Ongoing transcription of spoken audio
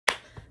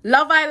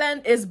Love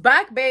Island is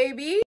back,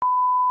 baby.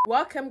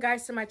 Welcome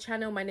guys to my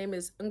channel. My name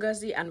is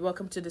Ngozi and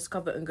welcome to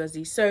Discover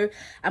Ngozi. So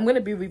I'm going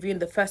to be reviewing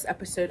the first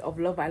episode of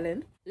Love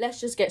Island. Let's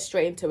just get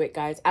straight into it,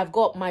 guys. I've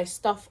got my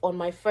stuff on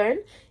my phone.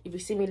 If you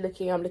see me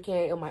looking, I'm looking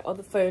at it on my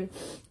other phone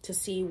to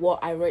see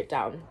what I wrote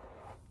down.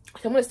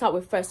 So I'm going to start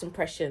with first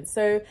impressions.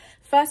 So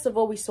first of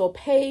all, we saw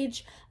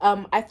Paige.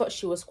 I thought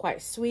she was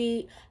quite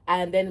sweet.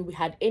 And then we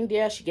had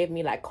India. She gave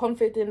me like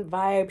confident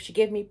vibes. She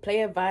gave me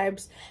player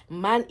vibes,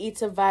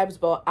 man-eater vibes,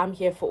 but I'm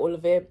here for all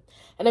of it.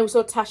 And then we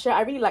saw Tasha.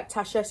 I really like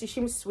Tasha. She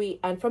seems sweet.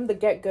 And from the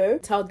get-go,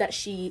 tell that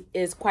she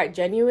is quite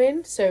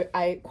genuine. So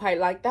I quite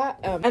like that.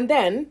 And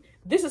then,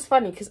 this is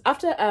funny because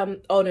after,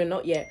 oh no,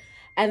 not yet.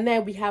 And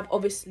then we have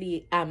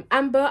obviously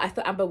Amber. I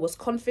thought Amber was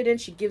confident.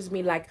 She gives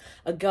me like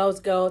a girl's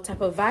girl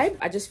type of vibe.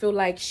 I just feel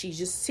like she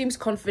just seems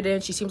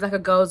confident. She seems like a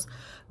girl's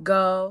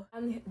girl.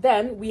 And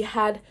then we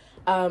had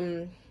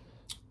Gemma.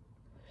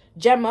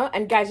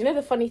 And guys, you know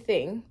the funny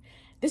thing?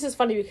 This is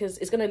funny because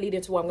it's going to lead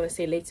into what I'm going to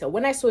say later.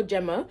 When I saw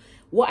Gemma,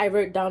 what I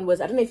wrote down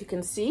was, I don't know if you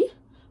can see,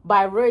 but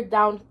I wrote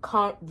down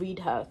can't read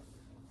her.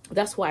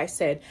 That's what I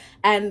said.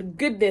 And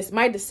goodness,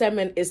 my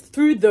discernment is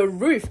through the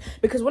roof.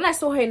 Because when I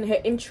saw her in her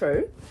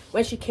intro,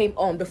 when she came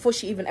on, before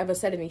she even ever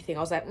said anything, I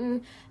was like,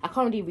 I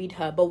can't really read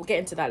her. But we'll get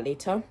into that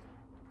later.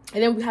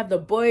 And then we have the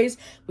boys.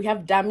 We have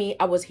Dami.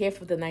 I was here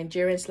for the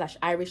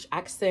Nigerian/Irish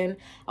accent.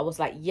 I was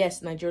like,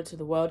 yes, Nigeria to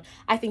the world.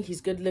 I think he's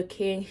good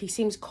looking. He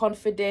seems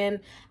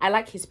confident. I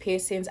like his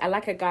piercings. I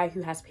like a guy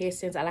who has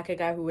piercings. I like a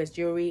guy who wears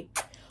jewelry.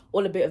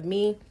 All a bit of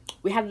me.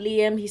 We had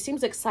Liam. He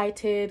seems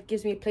excited.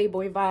 Gives me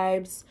Playboy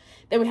vibes.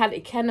 Then we had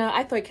Ikenna.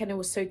 I thought Ikenna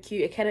was so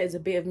cute. Ikenna is a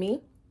bit of me.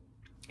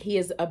 He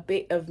is a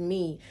bit of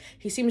me.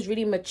 He seems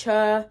really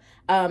mature.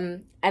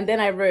 And then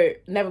I wrote,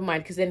 never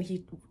mind, because then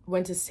he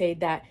went to say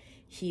that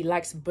he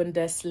likes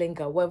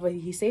Bundesliga. Whatever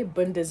he say,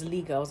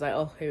 Bundesliga. I was like,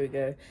 oh, here we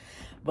go.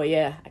 But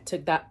yeah, I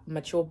took that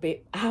mature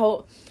bit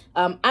out.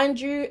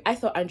 Andrew. I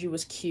thought Andrew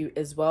was cute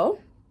as well.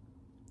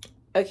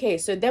 Okay,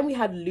 so then we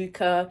had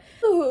Luca.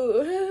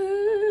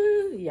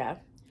 Ooh, yeah.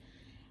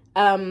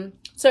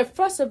 So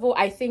first of all,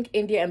 I think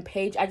India and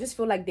Paige, I just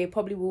feel like they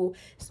probably will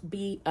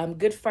be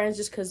good friends,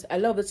 just because a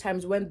lot of the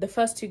times when the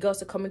first two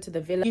girls are coming to the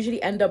villa,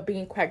 usually end up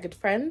being quite good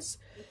friends.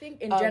 I think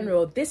in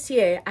general, this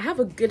year, I have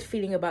a good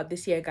feeling about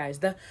this year, guys.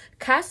 The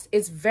cast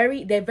is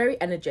they're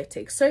very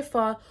energetic. So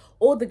far,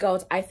 all the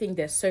girls, I think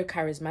they're so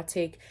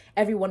charismatic.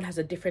 Everyone has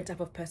a different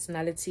type of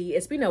personality.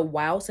 It's been a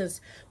while since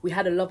we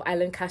had a Love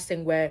Island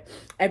casting where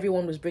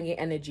everyone was bringing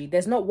energy.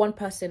 There's not one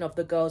person of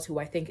the girls who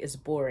I think is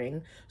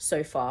boring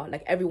so far.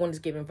 Like, everyone is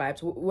giving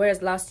vibes.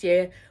 Whereas last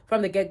year,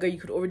 from the get-go, you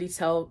could already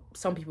tell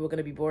some people were going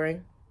to be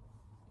boring.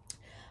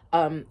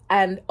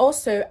 And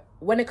also,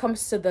 when it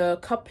comes to the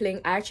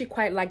coupling, I actually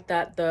quite like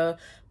that the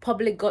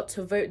public got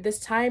to vote this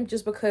time,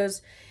 just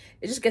because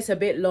it just gets a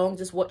bit long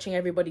just watching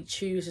everybody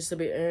choose, just a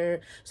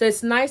bit so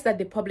it's nice that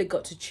the public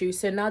got to choose,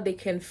 so now they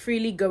can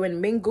freely go and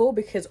mingle,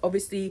 because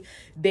obviously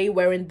they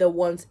weren't the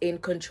ones in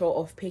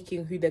control of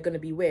picking who they're going to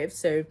be with.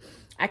 So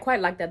I quite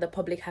like that the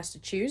public has to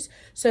choose.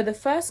 So the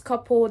first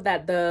couple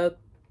that the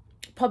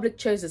public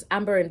chose is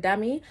Amber and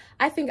Dami.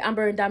 I think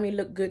Amber and Dami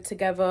look good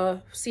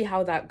together. See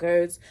how that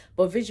goes.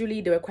 But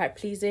visually, they were quite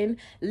pleasing.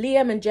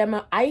 Liam and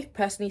Gemma, I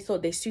personally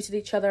thought they suited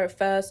each other at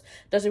first.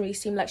 Doesn't really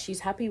seem like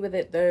she's happy with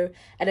it though.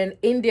 And then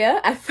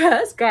India, at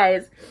first,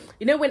 guys,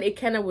 you know when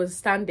Ikenna was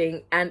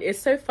standing, and it's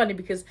so funny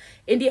because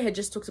India had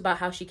just talked about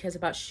how she cares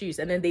about shoes,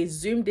 and then they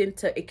zoomed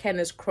into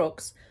Ikenna's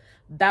Crocs.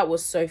 That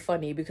was so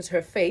funny because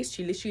her face,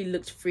 she literally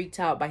looked freaked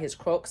out by his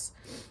Crocs.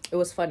 It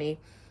was funny.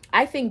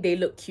 I think they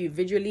look cute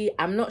visually.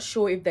 I'm not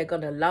sure if they're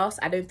gonna last.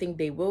 I don't think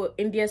they will.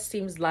 India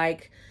seems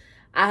like,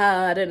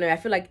 I don't know. I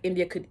feel like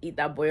India could eat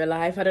that boy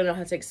alive. I don't know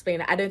how to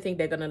explain it. I don't think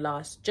they're gonna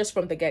last. Just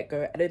from the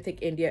get-go, I don't think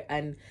India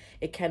and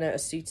Ikenna are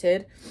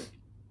suited.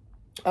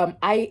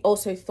 I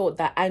also thought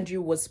that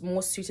Andrew was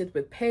more suited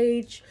with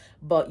Paige,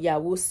 but yeah,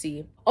 we'll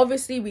see.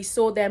 Obviously, we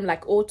saw them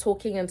like all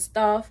talking and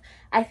stuff.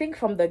 I think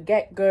from the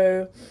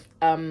get-go,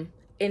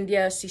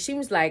 India, she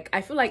seems like,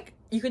 I feel like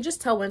you can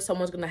just tell when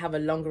someone's gonna have a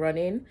long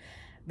run-in.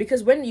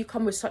 Because when you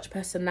come with such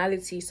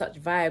personality, such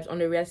vibes on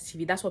the reality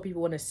TV, that's what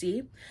people want to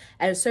see.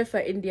 And so for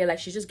India, like,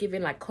 she's just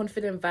giving like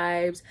confident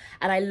vibes.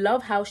 And I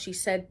love how she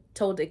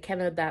told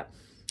Ikenna that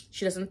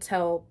she doesn't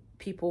tell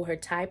people her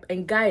type.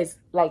 And guys,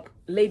 like,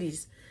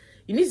 ladies,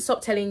 you need to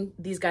stop telling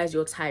these guys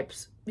your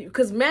types,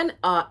 because men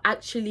are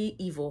actually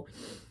evil.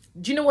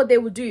 Do you know what they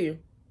will do?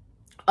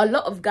 A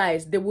lot of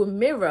guys, they will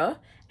mirror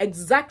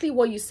exactly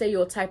what you say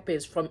your type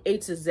is from A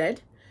to Z.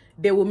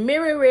 They will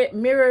mirror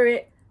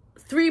it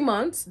 3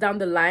 months down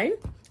the line,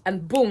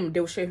 and boom,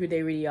 they'll show who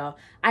they really are.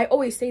 I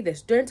always say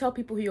this: don't tell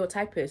people who your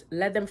type is.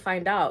 Let them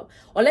find out.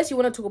 Unless you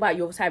want to talk about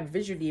your type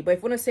visually. But if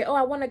you want to say, oh,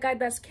 I want a guy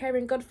that's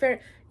caring, God-fearing,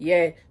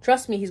 yeah,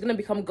 trust me, he's going to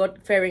become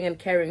God-fearing and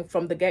caring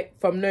from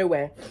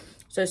nowhere.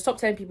 So stop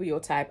telling people your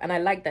type. And I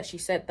like that she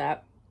said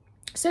that.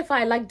 So far,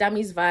 I like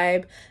Dami's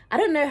vibe. I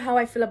don't know how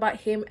I feel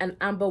about him and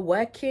Amber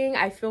working.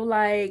 I feel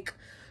like,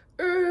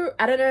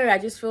 I don't know. I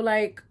just feel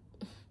like,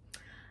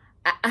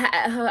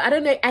 I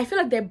don't know. I feel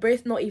like they're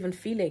both not even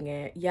feeling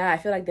it. Yeah, I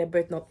feel like they're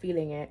both not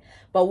feeling it.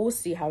 But we'll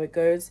see how it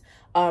goes.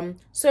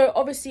 So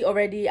obviously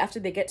already after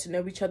they get to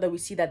know each other, we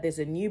see that there's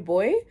a new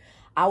boy.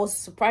 I was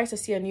surprised to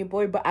see a new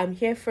boy, but I'm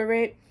here for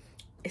it.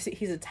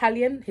 He's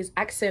Italian. His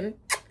accent,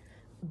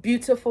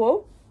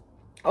 beautiful.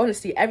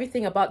 Honestly,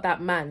 everything about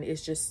that man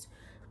is just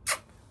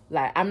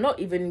like, I'm not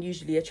even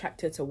usually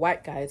attracted to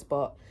white guys,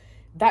 but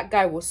that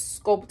guy was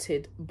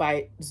sculpted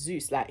by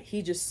Zeus. Like,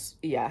 he just,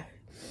 yeah,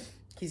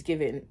 he's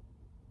giving.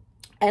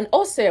 And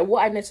also,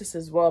 what I noticed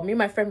as well, me and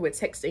my friend were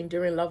texting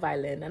during Love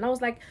Island, and I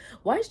was like,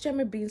 why is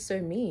Gemma being so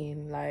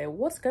mean? Like,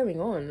 what's going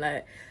on?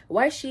 Like,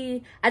 why is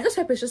she... I just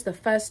hope it's just the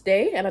first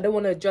day, and I don't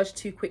want to judge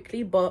too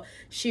quickly, but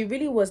she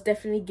really was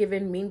definitely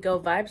giving mean girl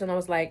vibes, and I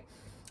was like,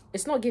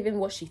 it's not giving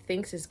what she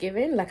thinks is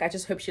giving. Like, I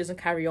just hope she doesn't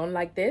carry on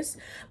like this.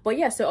 But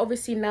yeah, so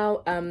obviously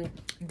now,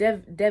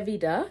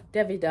 Davida,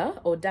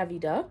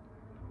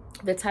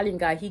 the Italian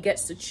guy, he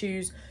gets to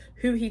choose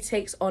who he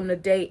takes on a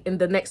date in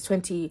the next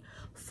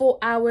 24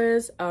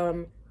 hours.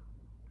 A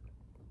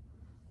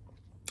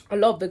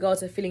lot of the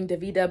girls are feeling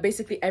Davida.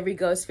 Basically, every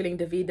girl is feeling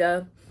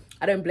Davida.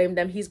 I don't blame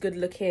them. He's good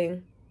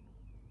looking.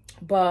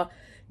 But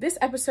this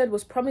episode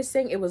was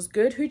promising. It was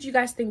good. Who do you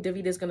guys think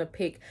Davida's gonna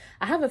pick?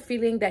 I have a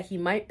feeling that he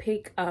might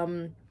pick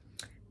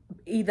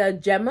either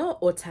Gemma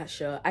or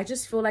Tasha. I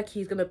just feel like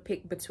he's gonna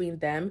pick between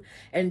them.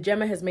 And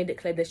Gemma has made it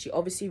clear that she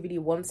obviously really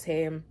wants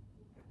him.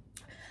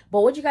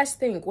 But what do you guys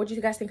think? What do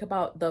you guys think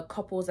about the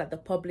couples that the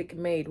public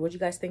made? What do you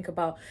guys think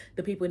about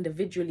the people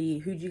individually?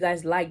 Who do you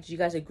guys like? Do you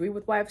guys agree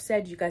with what I've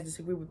said? Do you guys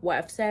disagree with what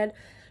I've said?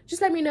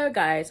 Just let me know,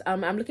 guys.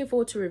 I'm looking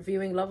forward to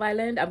reviewing Love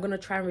Island. I'm going to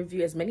try and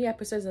review as many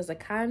episodes as I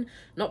can.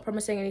 Not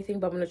promising anything,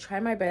 but I'm going to try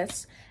my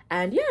best.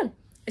 And yeah,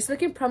 it's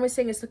looking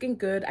promising. It's looking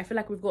good. I feel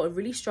like we've got a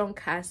really strong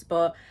cast.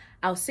 But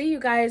I'll see you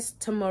guys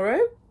tomorrow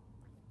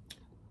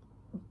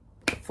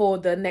for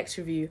the next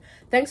review.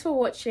 Thanks for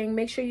watching.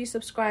 Make sure you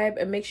subscribe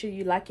and make sure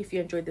you like if you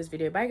enjoyed this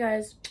video. Bye,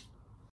 guys.